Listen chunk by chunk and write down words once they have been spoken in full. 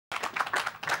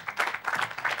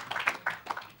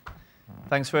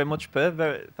Thanks very much,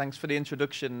 Per. Thanks for the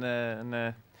introduction.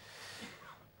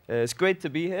 It's great to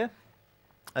be here.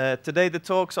 Today the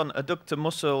talk's on adductor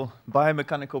muscle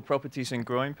biomechanical properties in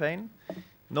groin pain.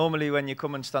 Normally when you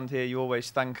come and stand here, you always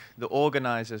thank the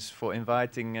organizers for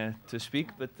inviting to speak,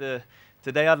 but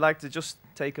today I'd like to just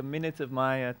take a minute of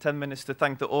my 10 minutes to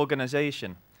thank the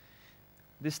organization.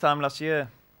 This time last year,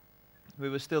 we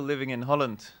were still living in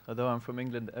Holland. Although I'm from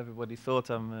England, everybody thought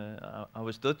I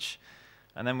was Dutch.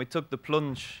 And then we took the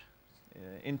plunge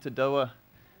into Doha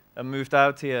and moved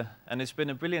out here. And it's been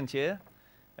a brilliant year.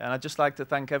 And I'd just like to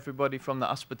thank everybody from the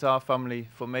Aspetar family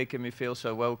for making me feel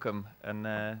so welcome.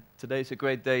 And today's a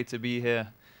great day to be here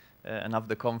and have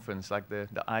the conference, like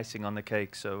the icing on the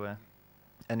cake. So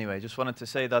anyway, just wanted to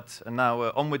say that. And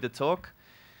now on with the talk.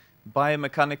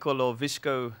 Biomechanical or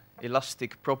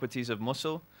viscoelastic properties of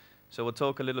muscle. So we'll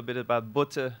talk a little bit about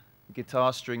butter,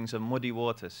 guitar strings, and muddy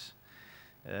waters.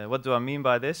 What do I mean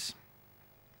by this?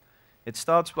 It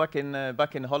starts back in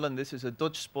Holland. This is a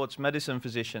Dutch sports medicine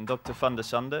physician, Dr. van der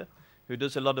Sande, who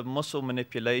does a lot of muscle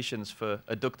manipulations for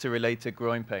adductor-related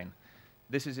groin pain.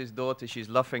 This is his daughter. She's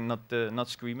laughing, not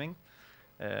screaming.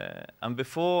 And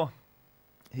before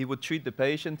he would treat the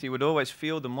patient, he would always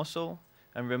feel the muscle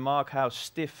and remark how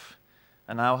stiff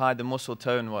and how high the muscle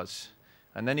tone was.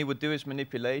 And then he would do his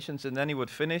manipulations, and then he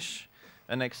would finish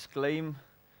and exclaim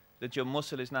that your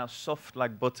muscle is now soft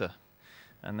like butter.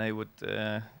 And they would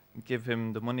give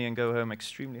him the money and go home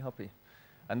extremely happy.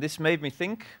 And this made me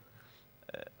think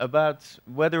about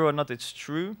whether or not it's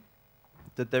true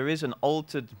that there is an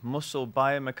altered muscle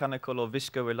biomechanical or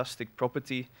viscoelastic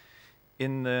property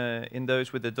in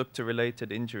those with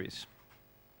adductor-related injuries.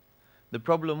 The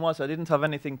problem was I didn't have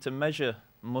anything to measure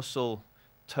muscle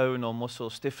tone or muscle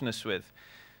stiffness with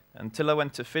until I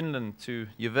went to Finland to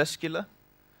Jyväskylä,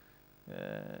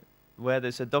 where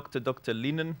there's a doctor, Dr.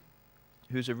 Linen,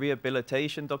 who's a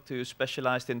rehabilitation doctor who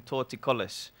specialized in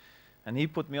torticollis. And he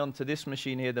put me onto this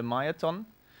machine here, the myoton.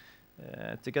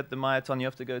 To get the myoton, you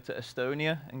have to go to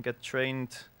Estonia and get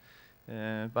trained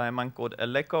by a man called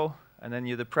Eleko, and then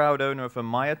you're the proud owner of a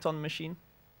myoton machine.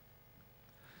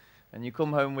 And you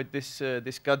come home with this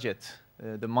gadget,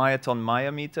 the myoton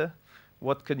myometer.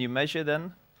 What can you measure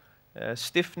then?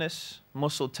 Stiffness,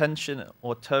 muscle tension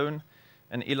or tone,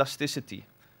 and elasticity.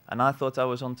 And I thought I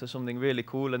was onto something really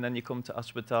cool, and then you come to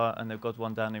Aspetar and they've got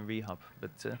one down in rehab.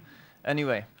 But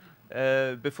anyway,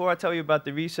 before I tell you about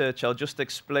the research, I'll just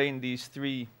explain these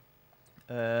three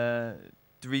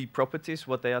properties,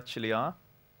 what they actually are.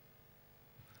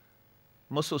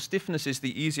 Muscle stiffness is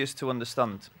the easiest to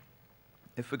understand.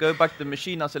 If we go back, the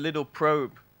machine has a little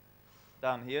probe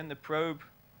down here, and the probe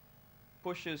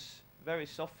pushes very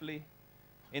softly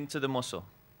into the muscle.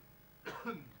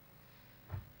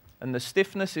 And the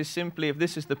stiffness is simply, if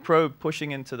this is the probe pushing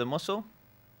into the muscle,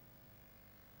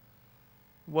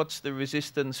 what's the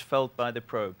resistance felt by the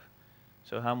probe?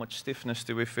 So how much stiffness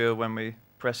do we feel when we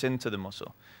press into the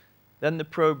muscle? Then the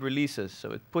probe releases,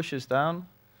 so it pushes down,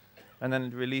 and then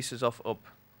it releases off up.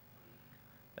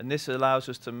 And this allows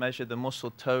us to measure the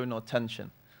muscle tone or tension.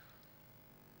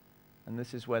 And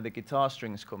this is where the guitar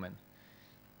strings come in.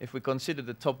 If we consider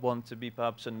the top one to be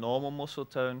perhaps a normal muscle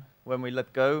tone, when we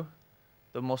let go,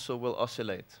 the muscle will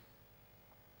oscillate.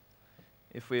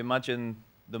 If we imagine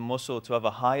the muscle to have a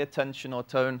higher tension or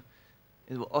tone,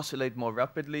 it will oscillate more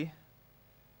rapidly.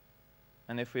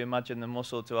 And if we imagine the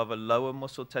muscle to have a lower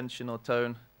muscle tension or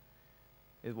tone,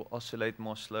 it will oscillate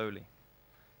more slowly.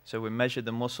 So we measure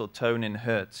the muscle tone in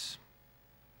hertz.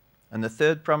 And the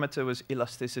third parameter was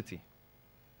elasticity.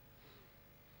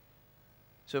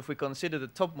 So if we consider the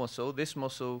top muscle, this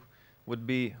muscle would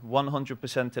be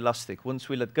 100% elastic. Once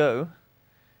we let go,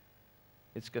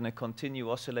 it's going to continue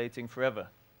oscillating forever.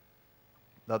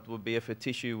 That would be if a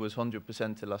tissue was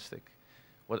 100% elastic.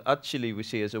 What actually we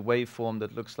see is a waveform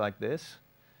that looks like this.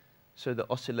 So the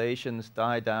oscillations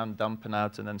die down, dampen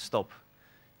out, and then stop.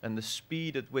 And the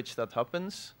speed at which that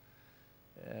happens,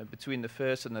 between the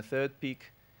first and the third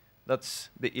peak,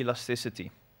 that's the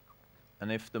elasticity. And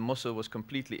if the muscle was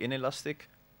completely inelastic,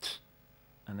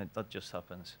 and that just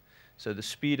happens. So the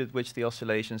speed at which the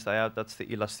oscillations die out, that's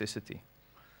the elasticity.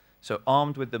 So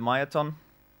armed with the myoton,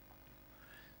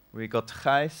 we got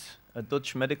Gijs, a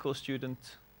Dutch medical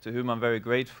student, to whom I'm very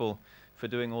grateful for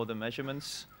doing all the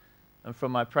measurements. And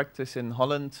from my practice in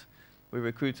Holland, we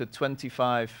recruited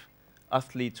 25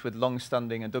 athletes with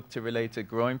long-standing adductor-related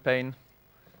groin pain.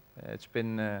 It's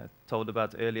been told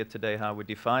about earlier today how we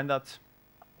define that.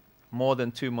 More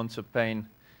than 2 months of pain,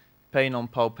 pain on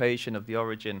palpation of the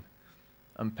origin,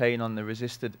 and pain on the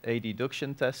resisted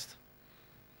adduction test.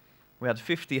 We had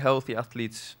 50 healthy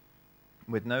athletes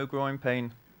with no groin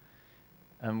pain,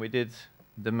 and we did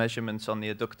the measurements on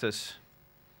the adductors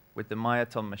with the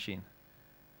myoton machine.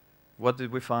 What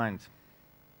did we find?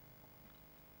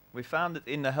 We found that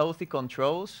in the healthy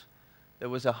controls, there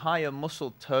was a higher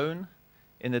muscle tone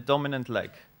in the dominant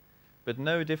leg, but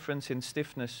no difference in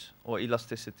stiffness or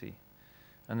elasticity,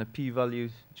 and the p-value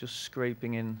just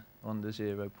scraping in on the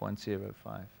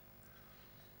 0.05.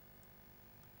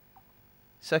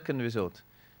 Second result,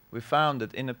 we found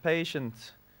that in a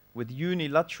patient with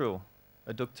unilateral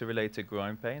adductor-related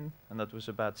groin pain, and that was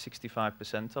about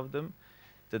 65% of them,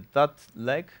 that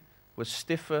leg was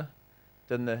stiffer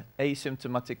than the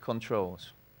asymptomatic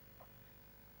controls,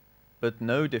 but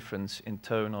no difference in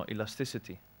tone or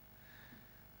elasticity.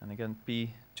 And again,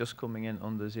 P just coming in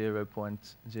on the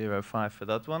 0.05 for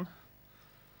that one.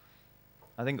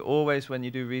 I think always when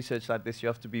you do research like this, you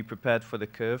have to be prepared for the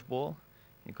curveball.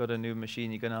 You've got a new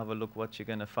machine, you're going to have a look what you're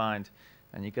going to find,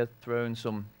 and you get thrown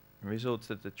some results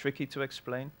that are tricky to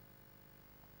explain.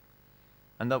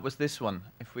 And that was this one.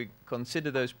 If we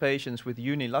consider those patients with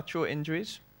unilateral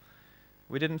injuries,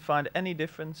 we didn't find any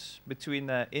difference between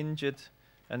their injured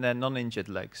and their non-injured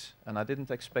legs. And I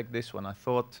didn't expect this one. I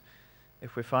thought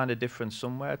if we find a difference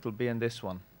somewhere, it'll be in this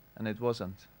one. And it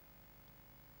wasn't.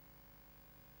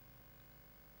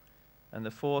 And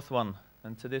the fourth one,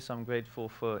 and to this I'm grateful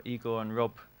for Igor and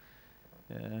Rob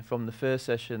from the first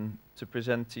session to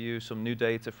present to you some new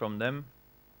data from them.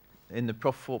 In the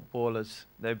pro footballers,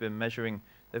 they've been measuring,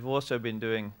 they've also been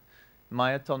doing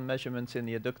myoton measurements in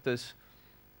the adductors,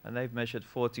 and they've measured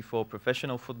 44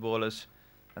 professional footballers,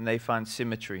 and they find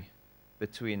symmetry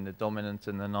between the dominant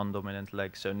and the non-dominant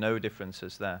leg, so no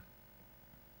differences there.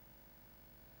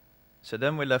 So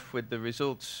then we're left with the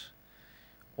results,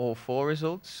 all four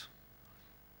results.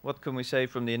 What can we say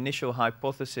from the initial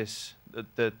hypothesis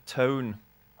that the tone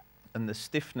and the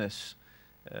stiffness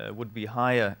would be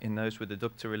higher in those with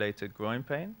adductor-related groin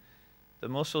pain? The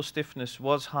muscle stiffness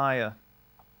was higher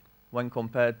when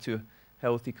compared to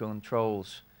healthy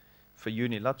controls for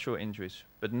unilateral injuries,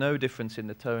 but no difference in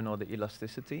the tone or the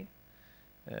elasticity,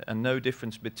 and no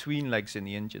difference between legs in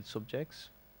the injured subjects.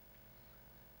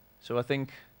 So I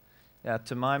think,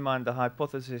 to my mind, the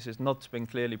hypothesis has not been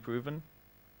clearly proven,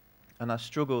 and I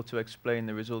struggle to explain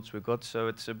the results we got, so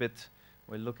it's a bit,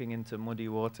 we're looking into muddy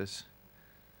waters.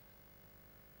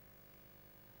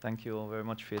 Thank you all very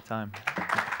much for your time.